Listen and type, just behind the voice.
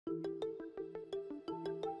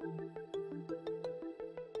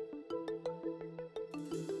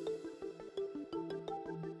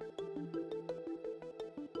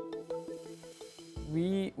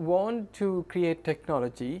We want to create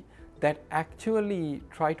technology that actually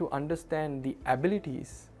try to understand the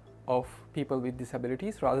abilities of people with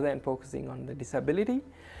disabilities rather than focusing on the disability,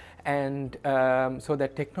 and so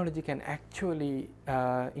that technology can actually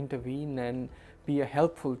intervene and be a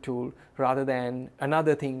helpful tool rather than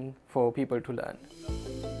another thing for people to learn.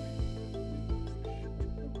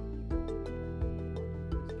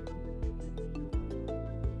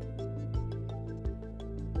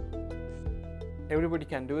 Everybody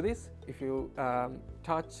can do this. If you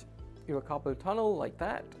touch your carpal tunnel like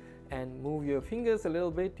that and move your fingers a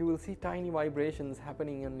little bit, you will see tiny vibrations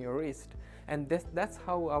happening on your wrist, and that's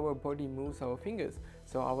how our body moves our fingers.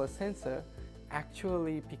 So our sensor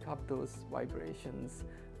actually pick up those vibrations,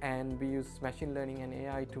 and we use machine learning and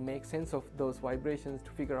AI to make sense of those vibrations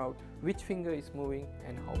to figure out which finger is moving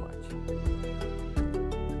and how much.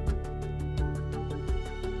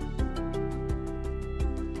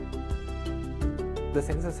 The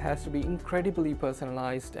sensors has to be incredibly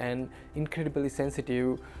personalized and incredibly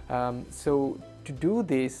sensitive. So to do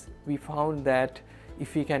this, we found that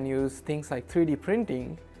if we can use things like 3D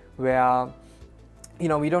printing, where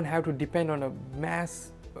we don't have to depend on a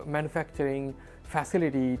mass manufacturing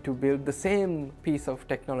facility to build the same piece of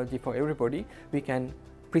technology for everybody, we can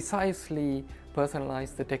precisely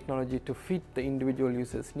personalize the technology to fit the individual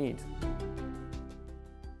user's needs.